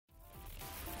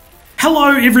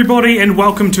Hello everybody and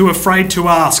welcome to Afraid to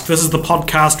Ask. This is the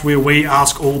podcast where we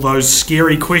ask all those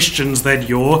scary questions that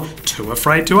you're too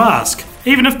afraid to ask.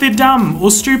 Even if they're dumb or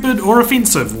stupid or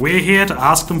offensive, we're here to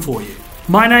ask them for you.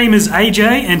 My name is AJ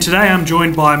and today I'm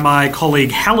joined by my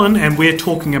colleague Helen and we're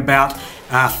talking about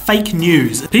fake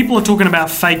news. People are talking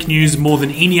about fake news more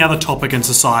than any other topic in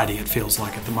society, it feels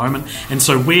like at the moment, and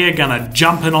so we're going to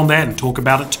jump in on that and talk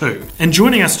about it too. And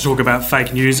joining us to talk about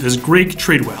fake news is Greg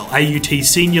Treadwell, AUT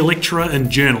Senior Lecturer in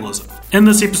Journalism. In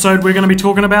this episode, we're going to be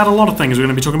talking about a lot of things. We're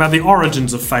going to be talking about the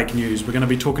origins of fake news. We're going to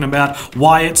be talking about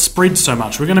why it spreads so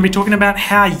much. We're going to be talking about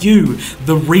how you,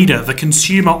 the reader, the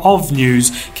consumer of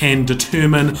news, can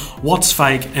determine what's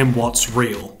fake and what's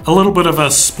real. A little bit of a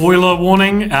spoiler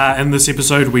warning. In this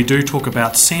episode, we do talk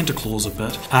about Santa Claus a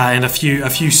bit, and a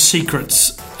few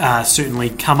secrets certainly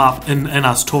come up in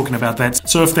us talking about that.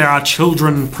 So if there are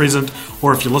children present,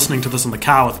 or if you're listening to this in the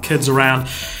car with kids around,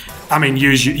 I mean,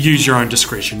 use your own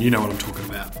discretion. You know what I'm talking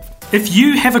about. If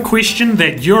you have a question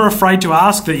that you're afraid to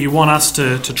ask that you want us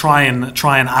to try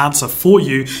and answer for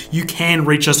you, you can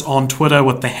reach us on Twitter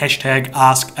with the hashtag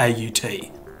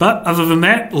AskAUT. But other than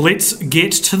that, let's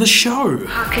get to the show.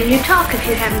 How can you talk if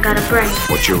you haven't got a brain?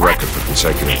 What's your record for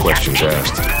consecutive questions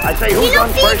asked? I say, who's on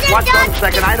first, what's on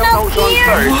second? I don't know who's on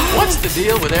third. What's the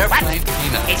deal with airplane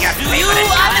peanuts? Do you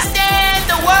understand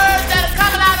the words that are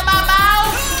coming out of my mouth?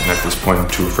 And at this point, I'm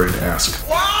too afraid to ask.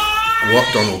 What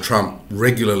Donald Trump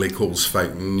regularly calls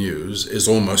fake news is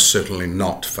almost certainly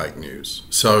not fake news.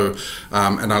 So,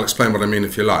 and I'll explain what I mean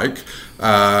if you like.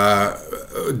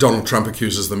 Donald Trump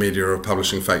accuses the media of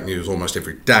publishing fake news almost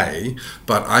every day,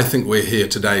 but I think we're here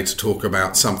today to talk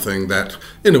about something that,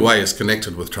 in a way, is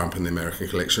connected with Trump in the American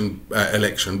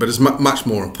election, but is much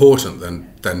more important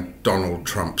than Donald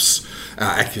Trump's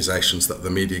accusations that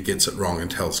the media gets it wrong and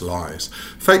tells lies.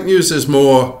 Fake news is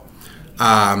more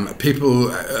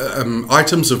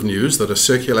items of news that are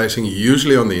circulating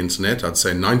usually on the internet. I'd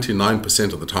say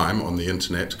 99% of the time on the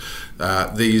internet.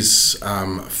 These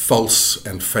false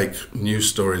and fake news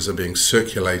stories are being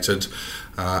circulated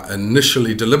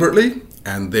initially deliberately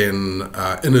and then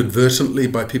inadvertently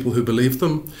by people who believe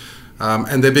them.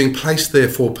 And they're being placed there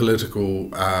for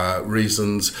political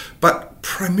reasons, but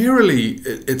primarily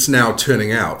it's now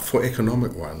turning out for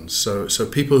economic ones. So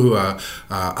people who are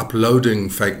uploading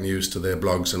fake news to their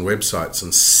blogs and websites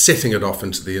and setting it off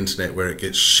into the internet where it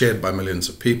gets shared by millions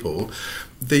of people,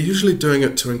 they're usually doing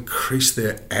it to increase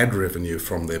their ad revenue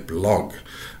from their blog.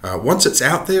 Once it's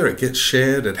out there, it gets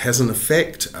shared, it has an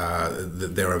effect.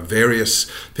 There are various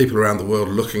people around the world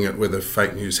looking at whether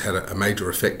fake news had a major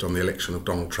effect on the election of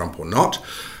Donald Trump or not.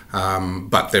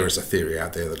 But there is a theory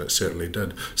out there that it certainly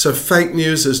did. So fake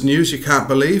news is news you can't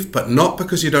believe, but not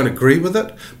because you don't agree with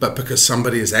it, but because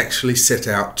somebody has actually set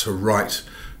out to write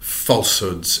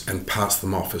falsehoods and pass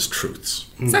them off as truths.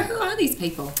 So who are these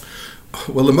people?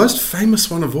 Well, the most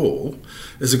famous one of all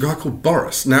is a guy called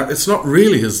Boris. Now, it's not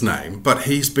really his name, but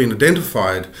he's been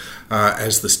identified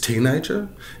as this teenager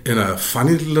in a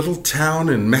funny little town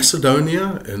in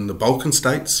Macedonia in the Balkan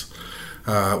states,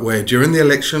 where during the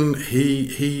election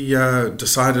he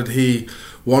decided he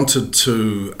wanted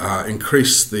to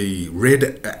increase the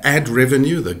ad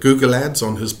revenue, the Google ads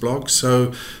on his blog.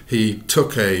 So he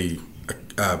took a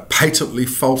patently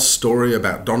false story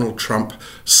about Donald Trump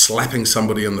slapping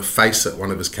somebody in the face at one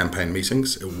of his campaign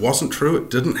meetings. It wasn't true. It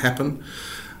didn't happen.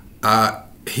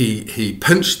 He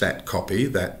pinched that copy,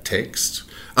 that text,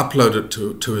 uploaded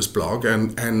it to his blog,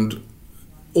 and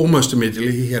almost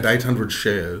immediately he had 800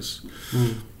 shares.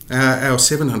 Our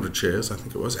 700 shares, I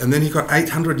think it was. And then he got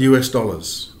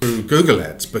 $800 through Google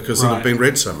ads because it had been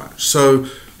read so much. So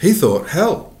he thought,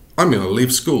 hell, I'm going to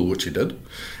leave school, which he did.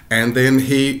 And then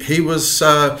he was,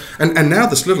 and now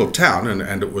this little town,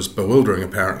 and it was bewildering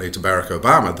apparently to Barack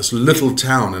Obama, this little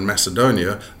town in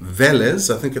Macedonia, Veles,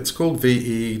 I think it's called,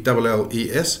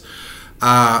 Velles,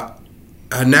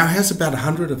 now has about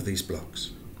 100 of these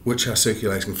blogs, which are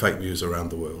circulating fake news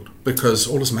around the world, because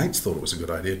all his mates thought it was a good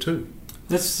idea too.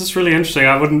 That's really interesting.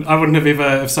 I wouldn't have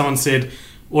ever, if someone said,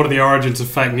 what are the origins of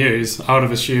fake news? I would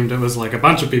have assumed it was like a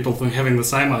bunch of people having the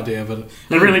same idea, but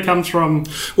it really comes from...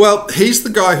 Well, he's the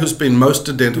guy who's been most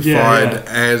identified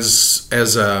as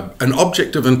an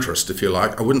object of interest, if you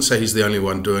like. I wouldn't say he's the only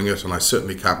one doing it, and I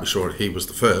certainly can't be sure he was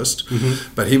the first,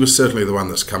 but he was certainly the one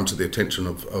that's come to the attention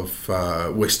of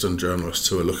Western journalists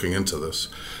who are looking into this.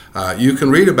 You can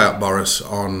read about Boris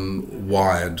on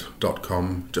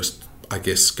Wired.com, just I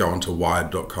guess go onto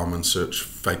Wired.com and search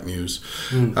fake news.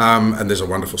 And there's a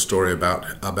wonderful story about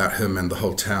him and the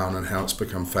whole town and how it's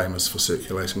become famous for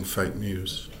circulating fake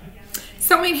news.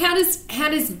 So, I mean, how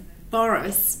does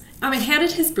Boris how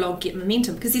did his blog get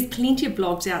momentum? Because there's plenty of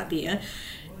blogs out there,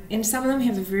 and some of them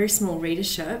have a very small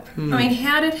readership.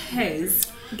 How did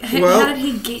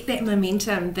he get that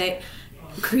momentum that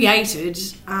created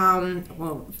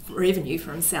revenue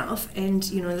for himself and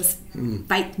this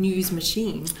fake news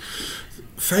machine?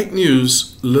 Fake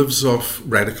news lives off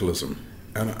radicalism,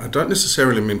 and I don't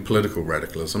necessarily mean political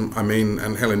radicalism. I mean,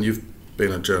 and Helen, you've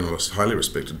been a journalist, highly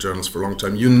respected journalist for a long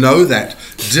time. You know that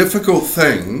difficult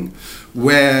thing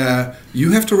where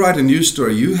you have to write a news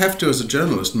story. You have to, as a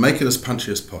journalist, make it as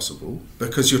punchy as possible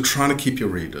because you're trying to keep your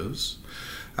readers.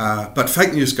 But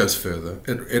fake news goes further.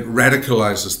 It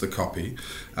radicalizes the copy.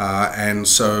 And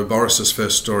so Boris's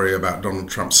first story about Donald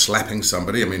Trump slapping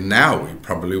somebody, now we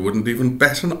probably wouldn't even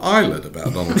bat an eyelid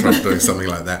about Donald Trump doing something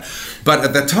like that. But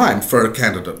at that time, for a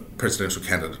presidential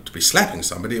candidate to be slapping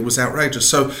somebody, it was outrageous.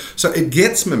 So it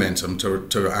gets momentum,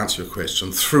 to answer your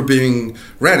question, through being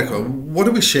radical. What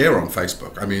do we share on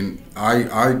Facebook?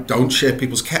 I don't share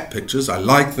people's cat pictures. I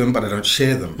like them, but I don't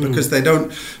share them because they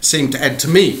don't seem to add to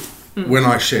me when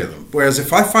I share them. Whereas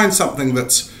if I find something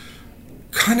that's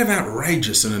kind of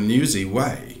outrageous in a newsy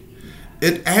way,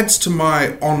 it adds to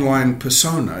my online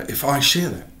persona if I share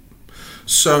that.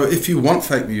 So if you want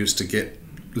fake news to get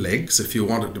legs, if you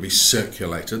want it to be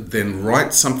circulated, then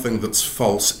write something that's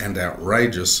false and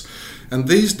outrageous. And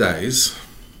these days,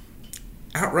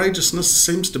 outrageousness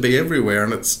seems to be everywhere,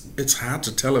 and it's hard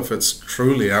to tell if it's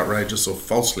truly outrageous or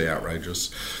falsely outrageous.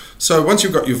 So once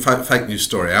you've got your fake news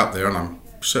story out there, and I'm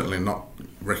certainly not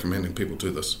recommending people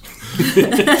do this,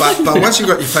 but once you've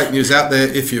got your fake news out there,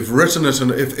 if you've written it,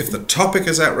 and if the topic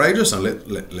is outrageous, and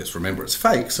let's remember it's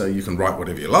fake, so you can write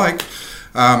whatever you like,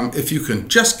 if you can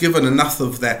just give it enough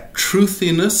of that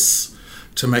truthiness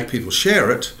to make people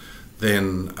share it,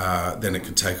 then it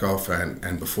can take off,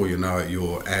 and before you know it,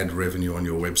 your ad revenue on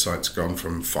your website's gone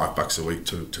from $5 a week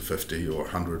to 50 or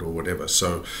 100 or whatever.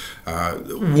 So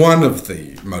one of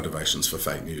the motivations for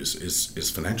fake news is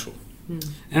financial.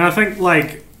 And I think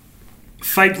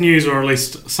fake news, or at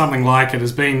least something like it,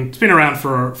 it's been around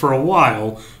for a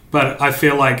while, but I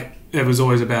feel like it was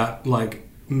always about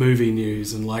movie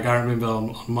news, and I remember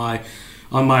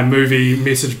on my movie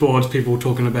message boards, people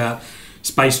talking about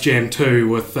Space Jam 2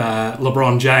 with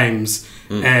LeBron James,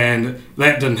 and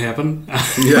that didn't happen.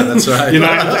 Yeah, that's right. And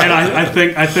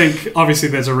I think obviously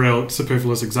there's a real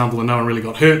superfluous example, and no one really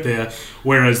got hurt there.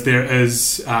 Whereas there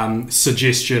is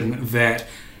suggestion that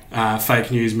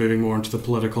fake news moving more into the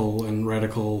political and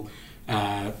radical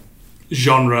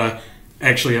genre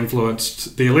actually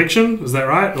influenced the election. Is that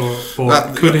right, or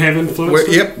could have influenced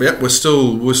it? Yep. We're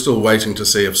still waiting to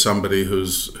see if somebody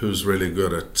who's really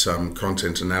good at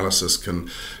content analysis can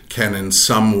in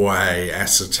some way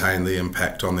ascertain the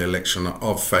impact on the election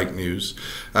of fake news.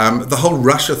 The whole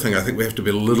Russia thing, I think we have to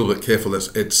be a little bit careful.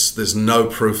 There's no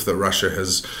proof that Russia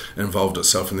has involved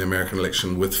itself in the American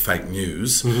election with fake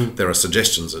news. Mm-hmm. There are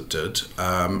suggestions it did,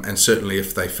 and certainly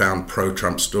if they found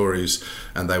pro-Trump stories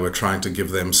and they were trying to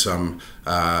give them some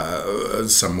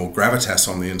more gravitas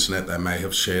on the internet, they may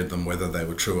have shared them, whether they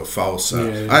were true or false.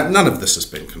 None of this has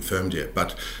been confirmed yet,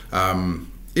 but and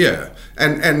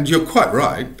you're quite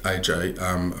right, AJ.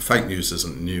 Fake news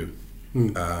isn't new.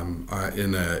 In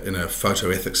a photo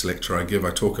ethics lecture I give,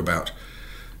 I talk about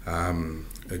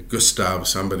Gustav,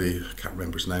 somebody, I can't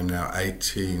remember his name now,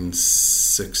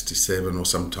 1867 or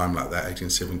sometime like that,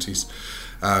 1870s.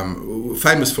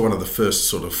 Famous for one of the first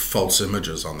sort of false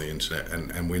images on the internet,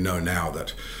 and we know now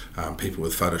that people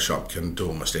with Photoshop can do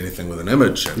almost anything with an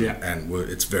image, and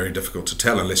it's very difficult to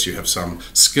tell unless you have some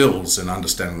skills in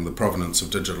understanding the provenance of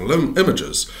digital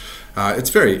images. It's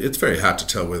very hard to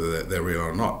tell whether they're real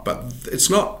or not, but it's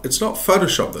not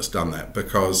Photoshop that's done that,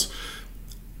 because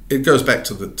it goes back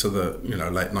to the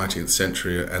late 19th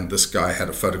century, and this guy had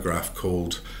a photograph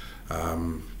called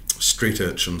Street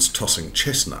Urchins Tossing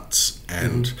Chestnuts,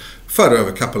 and photo of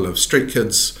a couple of street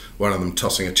kids, one of them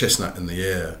tossing a chestnut in the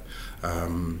air,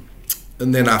 and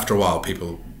then after a while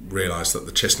people realised that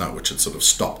the chestnut, which had sort of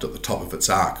stopped at the top of its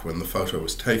arc when the photo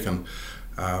was taken,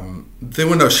 there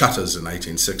were no shutters in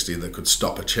 1860 that could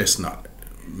stop a chestnut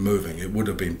moving. It would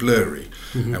have been blurry,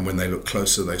 and when they looked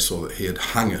closer they saw that he had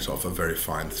hung it off a very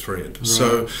fine thread.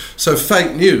 Right. So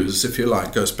fake news, if you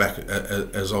like, goes back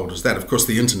as old as that. Of course,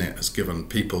 the internet has given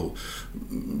people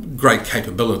great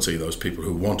capability, those people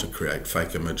who want to create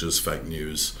fake images, fake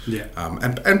news,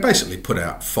 and basically put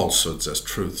out falsehoods as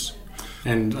truths.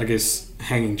 And I guess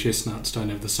hanging chestnuts don't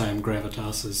have the same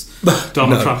gravitas as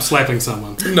Donald Trump slapping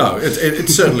someone. No, it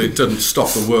certainly didn't stop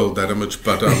the world, that image,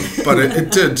 but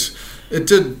it did. It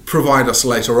did provide us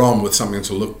later on with something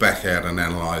to look back at and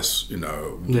analyse,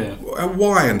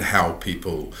 why and how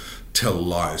people tell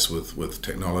lies with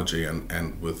technology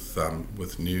and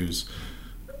with news.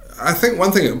 I think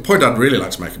a point I'd really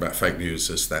like to make about fake news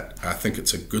is that I think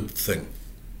it's a good thing,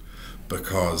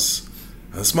 because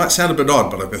this might sound a bit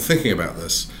odd, but I've been thinking about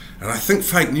this, and I think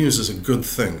fake news is a good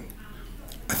thing.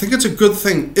 I think it's a good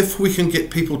thing if we can get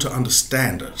people to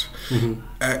understand it.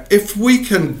 If we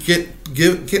can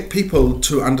get people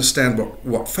to understand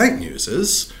what fake news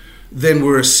is, then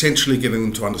we're essentially getting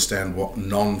them to understand what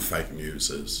non-fake news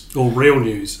is. Or real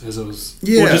news, as it was.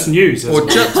 Yeah. Or just news. Or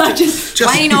just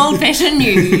plain old-fashioned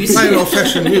news. Plain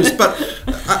old-fashioned news. But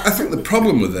I think the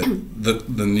problem with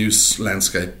the news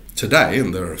landscape today,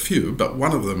 and there are a few, but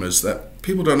one of them is that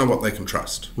people don't know what they can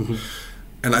trust.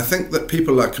 And I think that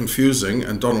people are confusing,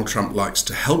 and Donald Trump likes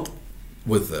to help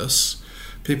with this,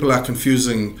 people are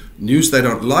confusing news they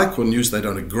don't like or news they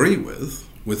don't agree with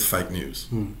fake news.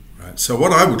 Right? So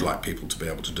what I would like people to be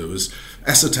able to do is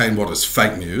ascertain what is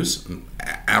fake news, and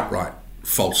outright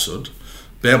falsehood,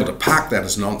 be able to park that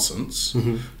as nonsense,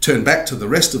 turn back to the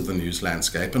rest of the news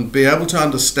landscape and be able to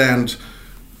understand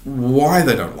why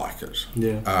they don't like it.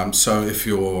 So if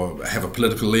you have a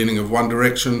political leaning of one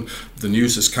direction, the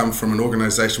news has come from an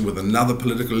organisation with another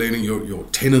political leaning, your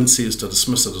tendency is to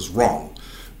dismiss it as wrong.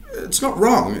 It's not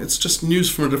wrong, it's just news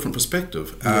from a different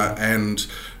perspective. And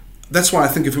that's why I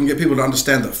think if we can get people to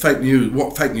understand that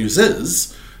what fake news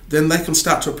is, then they can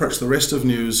start to approach the rest of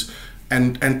news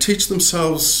and teach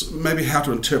themselves maybe how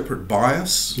to interpret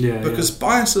bias, because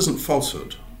bias isn't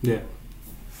falsehood. But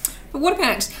what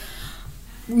about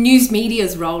news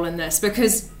media's role in this?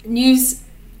 Because news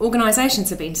organisations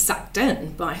have been sucked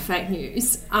in by fake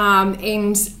news.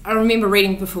 And I remember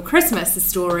reading before Christmas the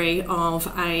story of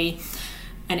an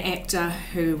actor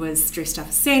who was dressed up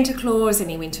as Santa Claus, and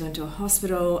he went into a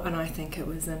hospital, and I think it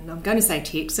was in, I'm going to say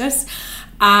Texas,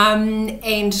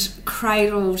 and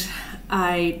cradled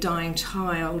a dying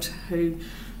child who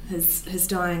his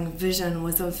dying vision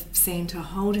was of Santa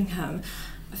holding him.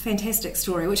 A fantastic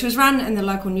story, which was run in the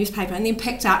local newspaper and then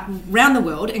picked up around the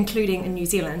world, including in New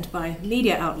Zealand, by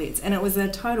media outlets, and it was a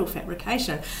total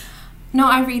fabrication. No,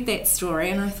 I read that story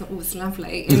and I thought it was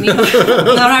lovely, and then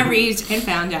I read and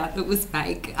found out it was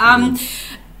fake.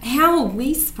 How are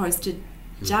we supposed to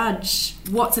judge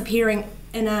what's appearing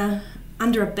in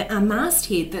under a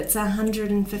masthead that's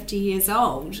 150 years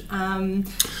old?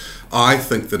 I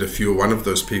think that if you're one of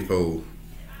those people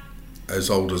as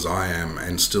old as I am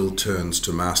and still turns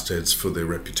to mastheads for their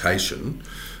reputation,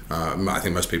 I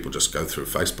think most people just go through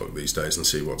Facebook these days and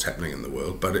see what's happening in the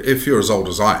world. But if you're as old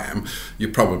as I am,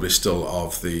 you're probably still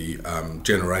of the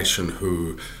generation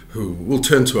who will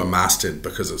turn to a masthead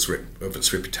because of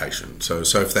its reputation. So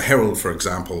if the Herald, for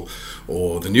example,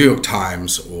 or the New York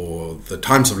Times or the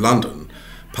Times of London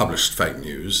published fake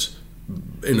news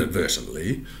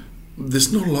inadvertently,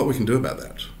 there's not a lot we can do about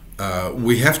that.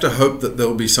 We have to hope that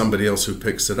there'll be somebody else who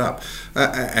picks it up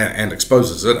and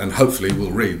exposes it, and hopefully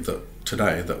we'll read that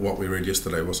today that what we read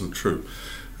yesterday wasn't true.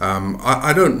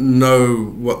 I don't know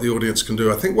what the audience can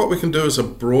do. I think what we can do as a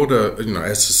broader,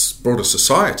 as a broader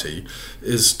society,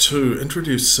 is to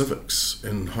introduce civics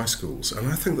in high schools. And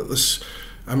I think that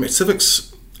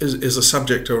civics is a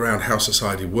subject around how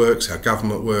society works, how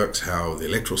government works, how the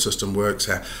electoral system works,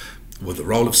 with the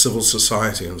role of civil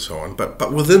society and so on.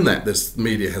 But within that,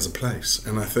 media has a place.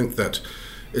 And I think that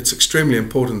it's extremely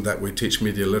important that we teach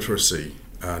media literacy,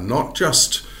 not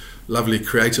just lovely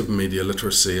creative media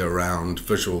literacy around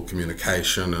visual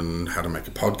communication and how to make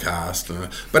a podcast,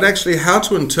 but actually how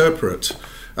to interpret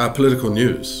political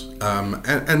news,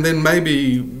 and then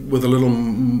maybe with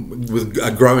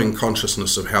a growing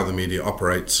consciousness of how the media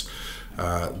operates,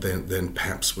 then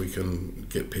perhaps we can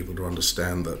get people to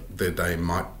understand that they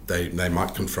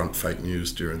might confront fake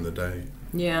news during the day.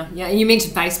 Yeah. And you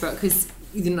mentioned Facebook, because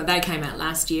they came out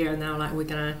last year and they were like, we're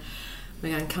going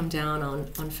to come down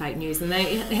on fake news, and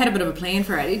they had a bit of a plan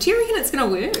for it. Do you reckon it's going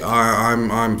to work?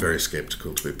 I'm very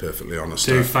sceptical, to be perfectly honest.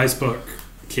 Do Facebook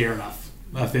care enough?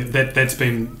 I think that's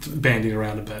been bandied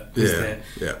around a bit.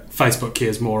 Facebook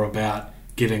cares more about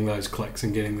getting those clicks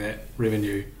and getting that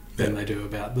revenue than they do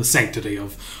about the sanctity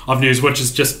of news, which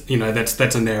is just,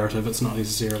 that's a narrative. It's not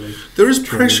necessarily... There is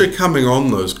pressure coming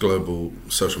on those global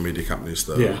social media companies,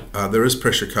 though. There is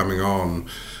pressure coming on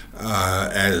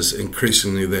as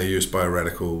increasingly they're used by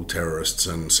radical terrorists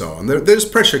and so on. There's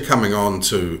pressure coming on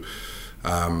to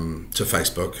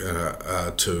Facebook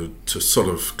to sort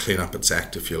of clean up its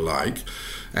act, if you like.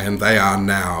 And they are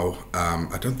now,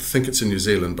 I don't think it's in New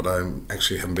Zealand, but I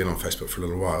actually haven't been on Facebook for a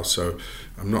little while, so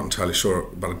I'm not entirely sure,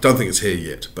 but I don't think it's here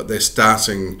yet. But they're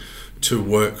starting to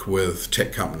work with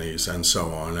tech companies and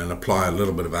so on and apply a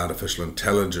little bit of artificial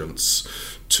intelligence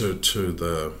to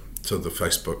the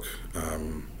Facebook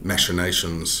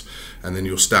machinations, and then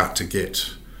you'll start to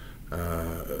get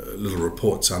little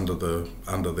reports under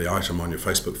the item on your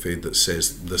Facebook feed that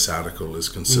says this article is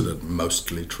considered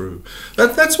mostly true.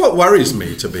 That's what worries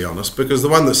me, to be honest, because the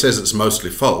one that says it's mostly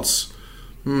false,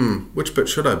 which bit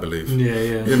should I believe?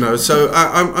 Yeah. You know, so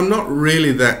I'm not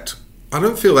really that. I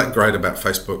don't feel that great about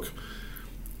Facebook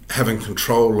having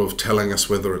control of telling us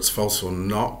whether it's false or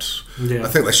not. Yeah. I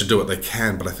think they should do what they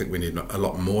can, but I think we need a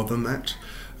lot more than that.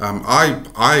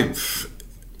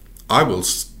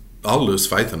 I'll lose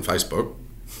faith in Facebook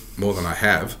more than I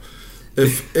have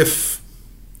if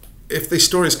these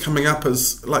stories coming up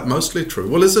as like mostly true.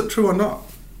 Well, is it true or not?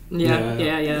 Yeah.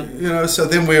 You know, so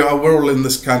then we're all in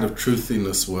this kind of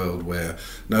truthiness world where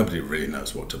nobody really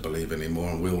knows what to believe anymore,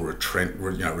 and we'll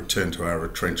return to our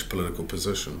retrenched political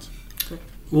positions.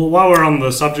 Well, while we're on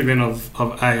the subject then of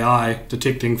AI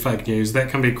detecting fake news, that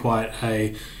can be quite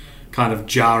a kind of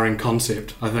jarring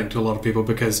concept, I think, to a lot of people,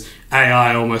 because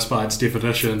AI almost by its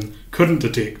definition couldn't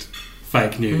detect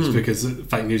fake news because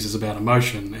fake news is about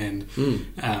emotion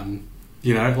and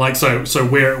you know, like so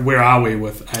where are we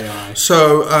with AI?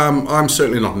 So I'm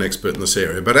certainly not an expert in this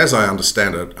area, but as I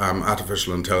understand it,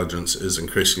 artificial intelligence is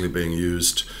increasingly being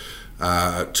used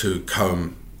to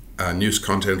comb news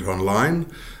content online.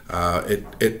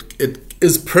 It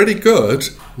is pretty good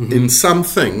in some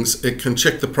things. It can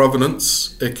check the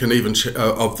provenance. It can even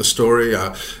of the story.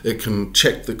 It can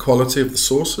check the quality of the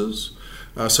sources.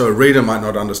 So a reader might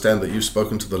not understand that you've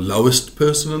spoken to the lowest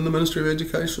person in the Ministry of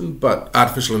Education, but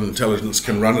artificial intelligence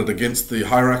can run it against the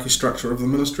hierarchy structure of the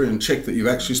ministry and check that you've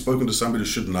actually spoken to somebody who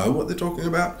should know what they're talking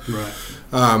about. Right.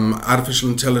 Artificial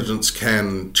intelligence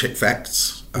can check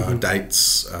facts,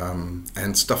 dates,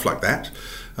 and stuff like that.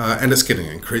 And it's getting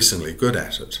increasingly good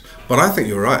at it. But I think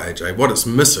you're right, AJ. What it's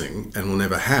missing and will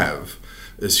never have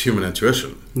is human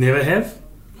intuition. Never have?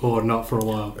 Or not for a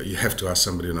while? You have to ask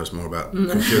somebody who knows more about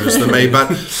computers than me.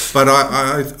 But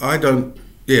I don't...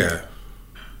 Yeah.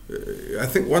 I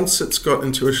think once it's got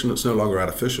intuition, it's no longer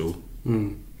artificial.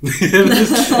 And bigger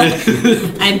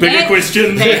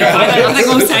question. I think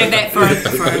we'll save that for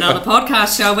another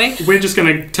podcast, shall we? We're just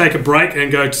going to take a break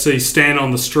and go to see Stan on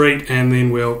the Street, and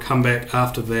then we'll come back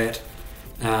after that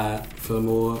for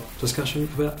more discussion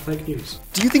about fake news.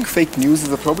 Do you think fake news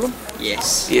is a problem?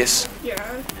 Yes. Yeah,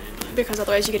 because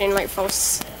otherwise you're getting like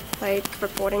false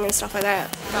reporting and stuff like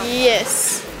that.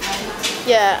 Yes.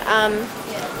 Yeah,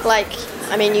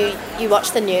 I mean, you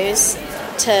watch the news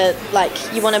to,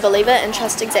 you want to believe it and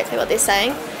trust exactly what they're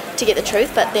saying to get the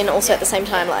truth, but then also at the same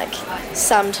time,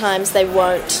 sometimes they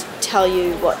won't tell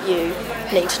you what you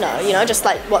need to know, just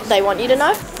what they want you to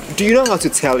know. Do you know how to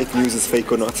tell if news is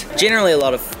fake or not? Generally, a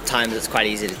lot of times it's quite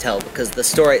easy to tell because the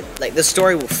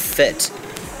story will fit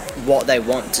what they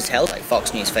want to tell. Like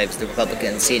Fox News favors the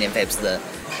Republicans, CNN favors the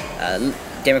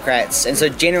Democrats, and so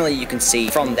generally you can see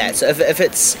from that. So if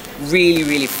it's really,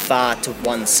 really far to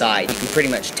one side, you can pretty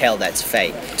much tell that's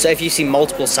fake. So if you see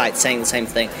multiple sites saying the same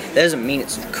thing, that doesn't mean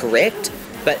it's correct,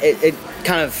 but it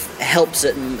kind of helps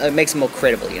it and it makes it more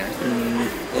credible, Yeah.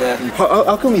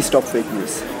 How can we stop fake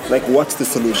news? What's the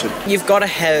solution? You've got to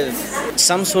have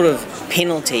some sort of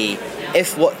penalty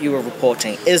if what you are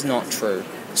reporting is not true,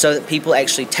 so that people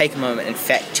actually take a moment and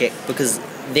fact check, because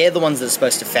they're the ones that are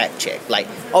supposed to fact check.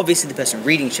 Obviously the person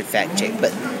reading should fact check,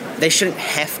 but they shouldn't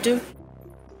have to.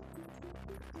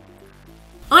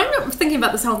 I'm thinking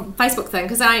about this whole Facebook thing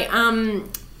because I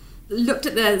looked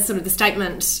at the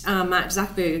statement Mark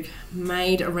Zuckerberg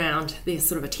made around their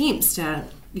sort of attempts to,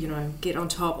 get on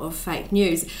top of fake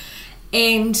news.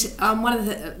 And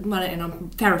one, and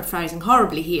I'm paraphrasing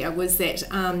horribly here, was that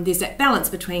there's that balance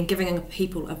between giving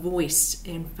people a voice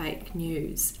and fake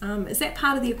news. Is that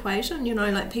part of the equation?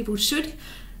 People should,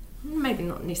 maybe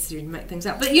not necessarily make things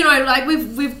up, but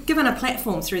we've given a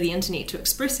platform through the internet to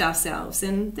express ourselves,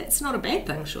 and that's not a bad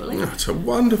thing, surely. Yeah, it's a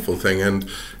wonderful thing, and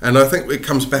I think it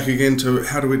comes back again to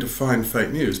how do we define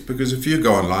fake news? Because if you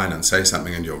go online and say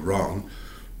something and you're wrong,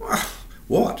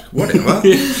 whatever, whatever.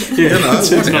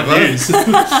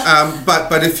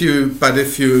 But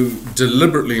if you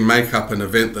deliberately make up an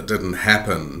event that didn't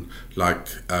happen, like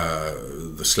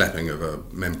the slapping of a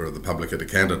member of the public at a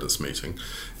candidates meeting,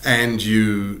 and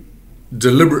you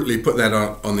deliberately put that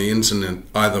on the internet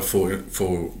either for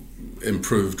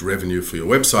improved revenue for your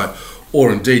website, or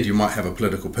indeed you might have a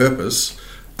political purpose,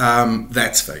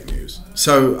 that's fake news.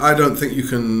 So I don't think you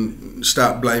can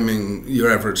start blaming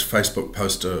your average Facebook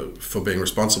poster for being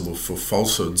responsible for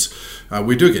falsehoods.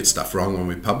 We do get stuff wrong when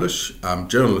we publish.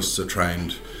 Journalists are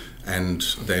trained and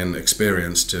then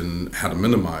experienced in how to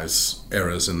minimise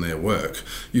errors in their work,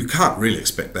 you can't really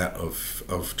expect that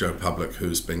of Joe Public,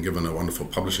 who's been given a wonderful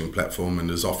publishing platform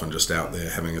and is often just out there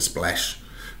having a splash,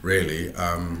 really.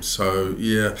 So,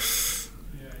 yeah.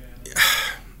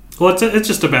 Well, it's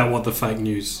just about what the fake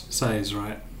news says,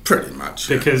 right? Pretty much.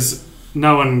 Because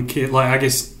no one cares. Like, I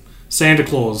guess Santa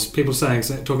Claus, people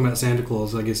talking about Santa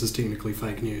Claus, I guess, is technically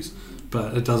fake news.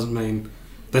 But it doesn't mean...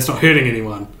 That's not hurting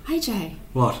anyone. Hey, Jay.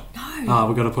 What? No.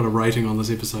 We've got to put a rating on this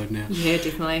episode now. Yeah,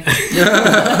 definitely.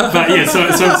 But yeah, so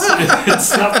it's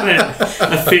stuff that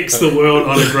affects the world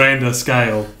on a grander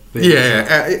scale.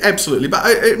 Yeah, absolutely. But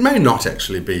it may not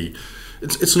actually be...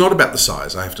 It's not about the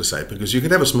size, I have to say, because you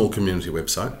could have a small community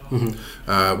website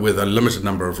with a limited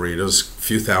number of readers, a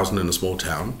few thousand in a small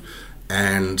town,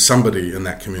 and somebody in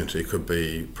that community could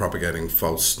be propagating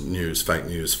false news, fake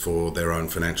news for their own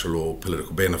financial or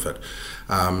political benefit.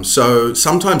 So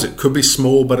sometimes it could be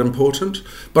small but important,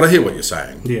 but I hear what you're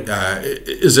saying. Yeah.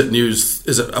 Is it news?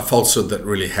 Is it a falsehood that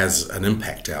really has an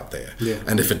impact out there? Yeah.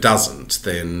 And if it doesn't,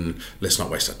 then let's not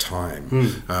waste our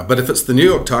time. But if it's the New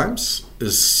York Times,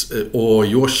 or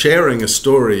you're sharing a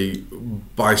story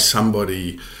by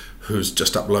somebody who's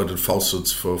just uploaded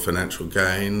falsehoods for financial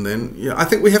gain, then I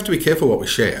think we have to be careful what we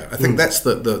share. I think that's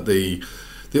the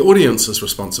audience's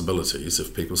responsibilities,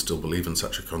 if people still believe in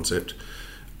such a concept,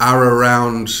 are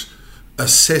around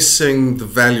assessing the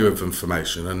value of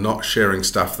information and not sharing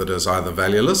stuff that is either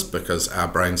valueless, because our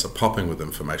brains are popping with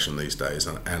information these days,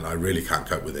 and I really can't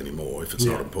cope with any more if it's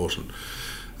not important.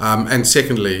 And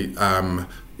secondly,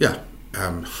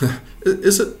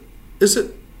 is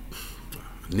it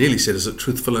nearly said, is it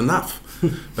truthful enough?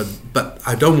 but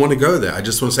I don't want to go there. I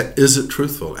just want to say, is it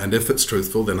truthful? And if it's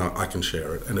truthful, then I can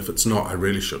share it. And if it's not, I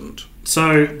really shouldn't.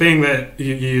 So, being that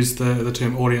you use the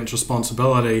term audience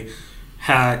responsibility,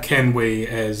 how can we,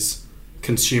 as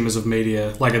consumers of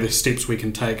media, are there steps we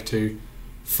can take to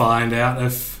find out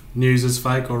if news is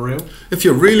fake or real? If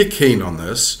you're really keen on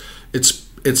this,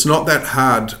 it's not that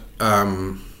hard.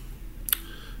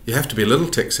 You have to be a little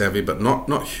tech savvy, but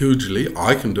not hugely.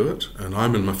 I can do it, and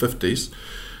I'm in my 50s.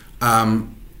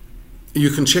 You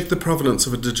can check the provenance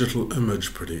of a digital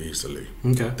image pretty easily.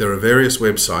 Okay. There are various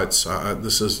websites.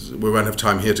 We won't have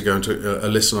time here to go into a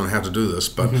lesson on how to do this,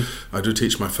 but I do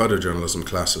teach my photojournalism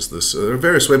classes this. There are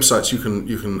various websites you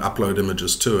can upload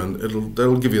images to, and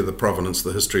they'll give you the provenance,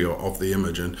 the history of the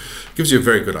image, and gives you a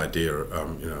very good idea,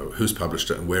 who's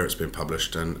published it and where it's been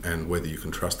published, and whether you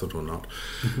can trust it or not.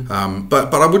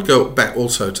 But I would go back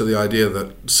also to the idea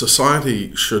that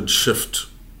society should shift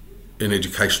in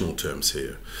educational terms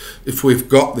here. If we've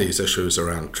got these issues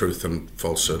around truth and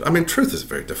falsehood, truth is a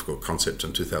very difficult concept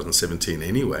in 2017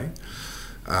 anyway,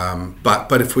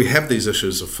 but if we have these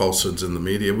issues of falsehoods in the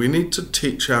media, we need to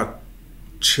teach our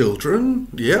children,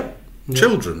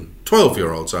 children,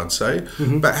 12-year-olds I'd say,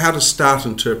 about how to start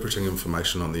interpreting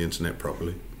information on the internet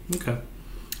properly. Okay.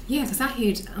 Yeah, because I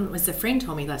heard, it was a friend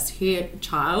told me this, her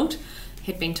child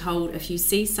had been told, if you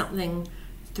see something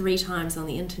 3 times on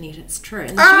the internet, it's true.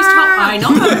 And she was told, I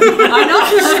know.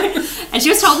 And she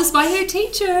was told this by her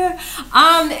teacher.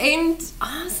 And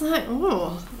I was like, I don't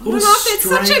know if that's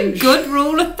such a good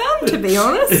rule of thumb, to be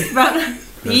honest. But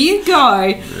there you go.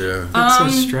 Yeah. That's so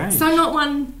strange. So not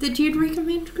one that you'd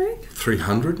recommend, Greg?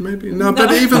 300 maybe? No,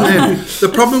 but even then, the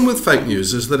problem with fake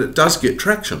news is that it does get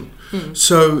traction.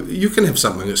 So you can have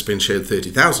something that's been shared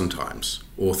 30,000 times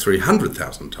or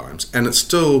 300,000 times, and it's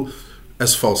still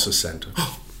as false as Santa.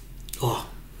 Oh,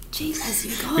 Jesus,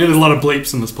 you guys. We had a lot of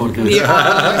bleeps in this podcast.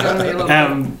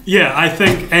 I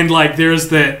think, and there is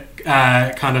that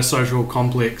kind of social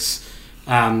complex.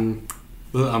 I'm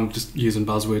just using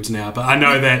buzzwords now, but I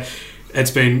know that it's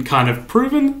been kind of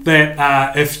proven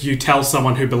that if you tell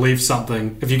someone who believes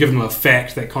something, if you give them a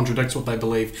fact that contradicts what they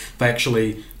believe, they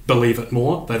actually believe it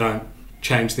more. They don't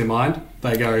change their mind.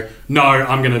 They go, no,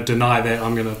 I'm going to deny that.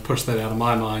 I'm going to push that out of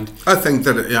my mind. I think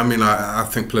that, I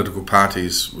think political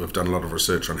parties have done a lot of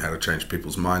research on how to change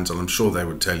people's minds, and I'm sure they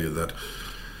would tell you that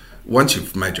once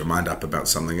you've made your mind up about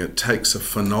something, it takes a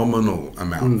phenomenal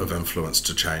amount of influence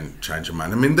to change your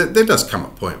mind. There does come a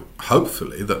point,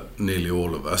 hopefully, that nearly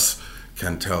all of us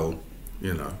can tell,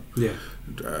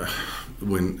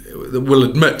 when we'll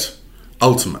admit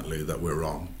ultimately that we're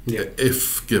wrong,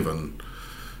 if given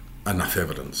enough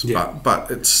evidence.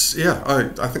 But it's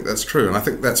I think that's true, and I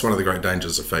think that's one of the great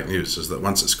dangers of fake news, is that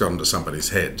once it's got into somebody's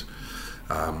head,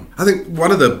 I think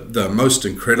one of the most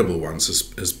incredible ones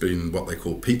has been what they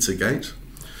call Pizzagate.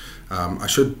 I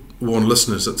should warn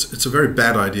listeners, it's a very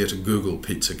bad idea to Google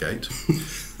Pizzagate,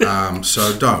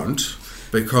 so don't,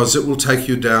 because it will take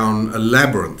you down a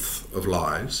labyrinth of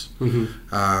lies,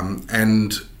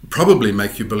 and probably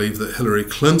make you believe that Hillary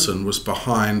Clinton was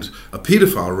behind a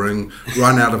paedophile ring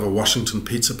run out of a Washington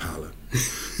pizza parlor.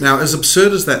 Now, as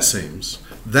absurd as that seems,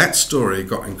 that story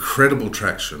got incredible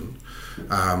traction.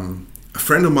 A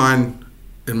friend of mine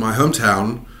in my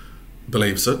hometown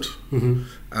believes it,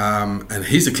 and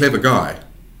he's a clever guy,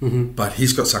 but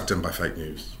he's got sucked in by fake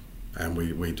news. And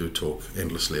we do talk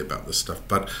endlessly about this stuff.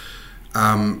 But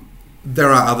there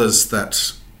are others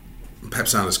that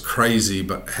perhaps aren't as crazy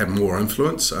but have more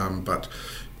influence. But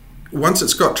once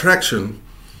it's got traction,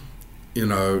 you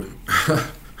know, a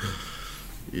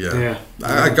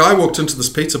guy walked into this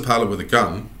pizza parlor with a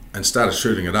gun and started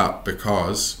shooting it up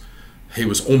because he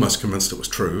was almost convinced it was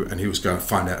true and he was going to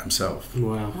find out himself.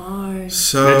 Wow. Oh.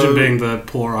 So, imagine being the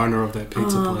poor owner of that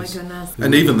pizza place. Oh my goodness.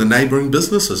 And even the neighbouring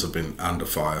businesses have been under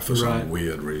fire for some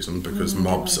weird reason, because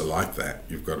mobs are like that.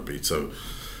 You've got to be so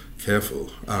careful.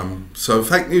 So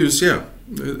fake news,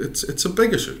 it's a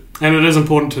big issue. And it is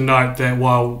important to note that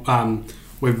while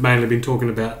we've mainly been talking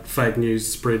about fake news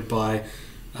spread by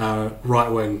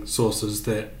right-wing sources,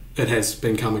 that it has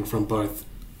been coming from both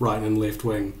right and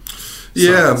left-wing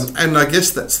sides. And I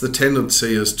guess that's the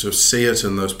tendency, is to see it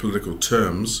in those political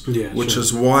terms, which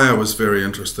is why I was very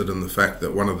interested in the fact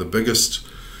that one of the biggest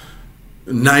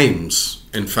names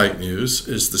in fake news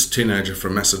is this teenager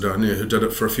from Macedonia who did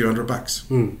it for a few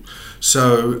 $100.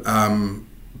 So,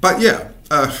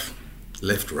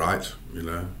 left, right, you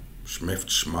know, schmeft,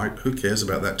 schmite, who cares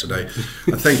about that today?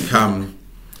 I think...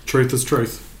 truth is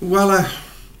truth. Well,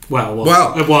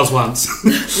 it was once.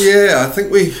 I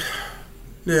think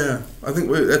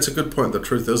that's a good point. The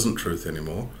truth isn't truth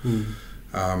anymore.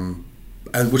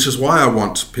 And which is why I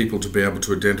want people to be able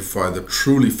to identify the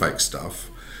truly fake stuff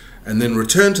and then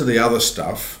return to the other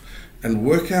stuff and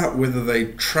work out whether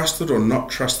they trust it or not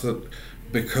trust it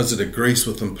because it agrees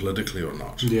with them politically or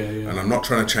not. And I'm not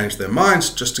trying to change their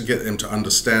minds, just to get them to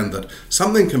understand that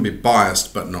something can be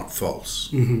biased but not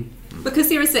false. Because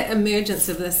there is that emergence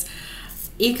of this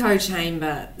echo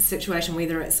chamber situation,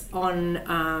 whether it's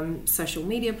on social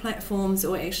media platforms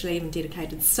or actually even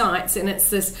dedicated sites, and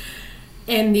it's this,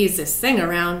 and there's this thing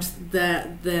around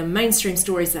the mainstream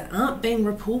stories that aren't being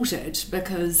reported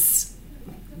because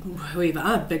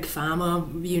whoever, Big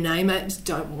Pharma, you name it,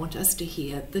 don't want us to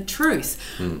hear the truth.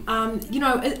 You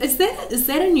know, is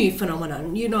that a new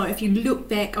phenomenon? You know, if you look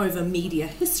back over media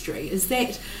history, is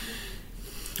that...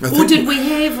 Or did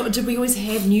we always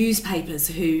have newspapers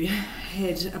who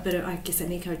had a bit of, I guess,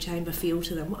 an echo chamber feel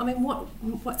to them? I mean,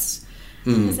 what's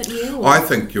is it new? Or? I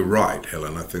think you're right,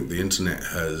 Helen. I think the internet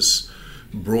has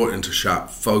brought into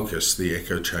sharp focus the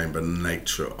echo chamber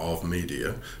nature of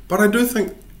media, but I do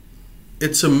think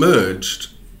it's emerged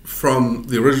from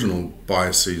the original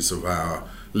biases of our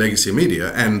legacy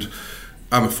media. And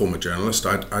I'm a former journalist.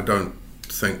 I don't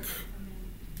think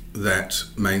that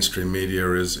mainstream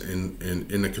media is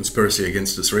in a conspiracy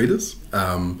against its readers.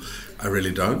 I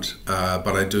really don't.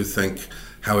 But I do think,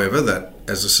 however, that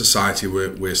as a society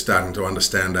we're starting to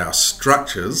understand our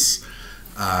structures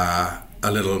a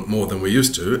little more than we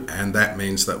used to, and that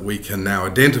means that we can now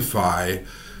identify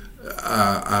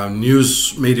our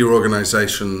news media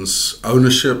organisations'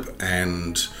 ownership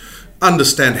and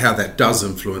understand how that does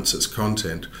influence its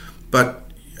content. But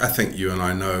I think you and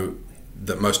I know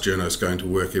that most journalists going to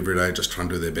work every day just trying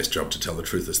to do their best job to tell the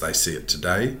truth as they see it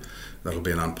today. That'll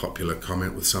be an unpopular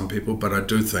comment with some people, but I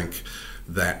do think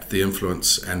that the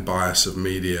influence and bias of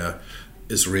media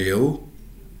is real,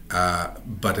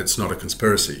 but it's not a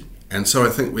conspiracy. And so I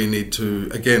think we need to,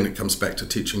 again, it comes back to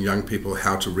teaching young people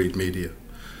how to read media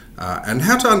and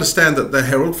how to understand that the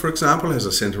Herald, for example, has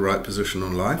a centre-right position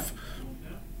on life.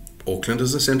 Auckland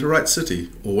is a centre-right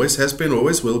city, always has been,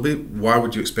 always will be. Why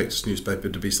would you expect this newspaper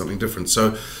to be something different?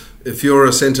 So if you're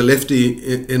a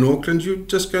centre-lefty in Auckland, you're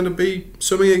just going to be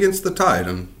swimming against the tide,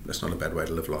 and that's not a bad way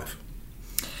to live life.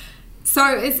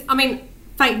 So,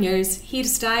 fake news, here to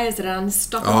stay? Is it an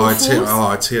unstoppable force?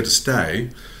 It's here to stay.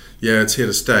 Yeah, it's here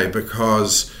to stay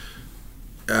because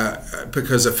a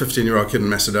 15-year-old kid in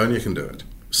Macedonia can do it.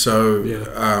 So,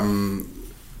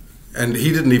 and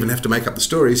he didn't even have to make up the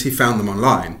stories. He found them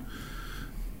online.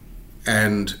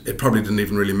 And it probably didn't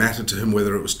even really matter to him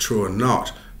whether it was true or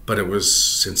not, but it was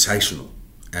sensational,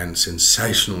 and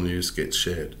sensational news gets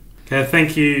shared. Okay,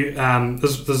 thank you.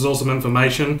 This is all some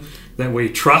information that we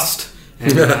trust.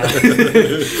 And,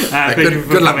 thank you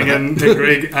for coming in,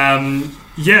 Greg.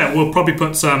 We'll probably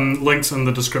put some links in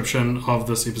the description of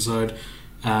this episode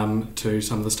to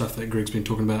some of the stuff that Greg's been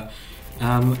talking about.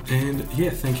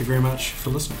 Thank you very much for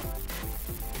listening.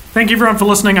 Thank you everyone for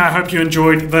listening. I hope you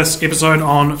enjoyed this episode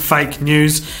on fake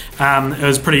news. It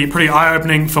was pretty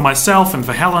eye-opening for myself and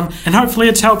for Helen, and hopefully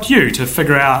it's helped you to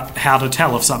figure out how to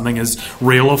tell if something is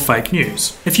real or fake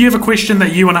news. If you have a question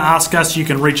that you want to ask us, you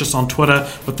can reach us on Twitter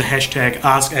with the hashtag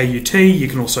AskAUT. You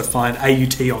can also find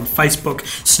AUT on Facebook,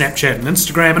 Snapchat and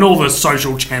Instagram and all the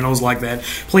social channels like that.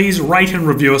 Please rate and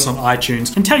review us on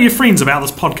iTunes and tell your friends about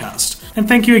this podcast. And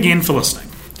thank you again for listening.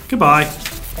 Goodbye.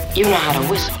 You know how to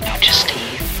whistle, don't you, Steve?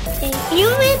 The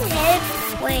human head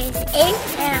weighs 8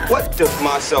 pounds. What does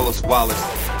Marcellus Wallace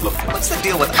look like? What's the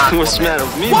deal with What's the matter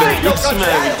with me, baby? What's the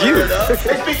matter with you?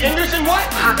 They speak English and what?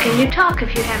 How can you talk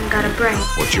if you haven't got a brain?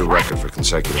 What's your record for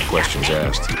consecutive questions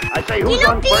asked? I say who's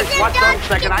on first, what's on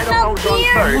second, I don't know who's on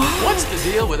third. What's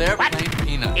the deal with airplane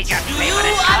peanuts? Do you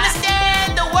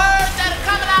understand the words that are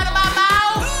coming out of my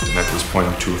mouth? And at this point,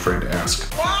 I'm too afraid to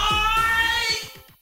ask.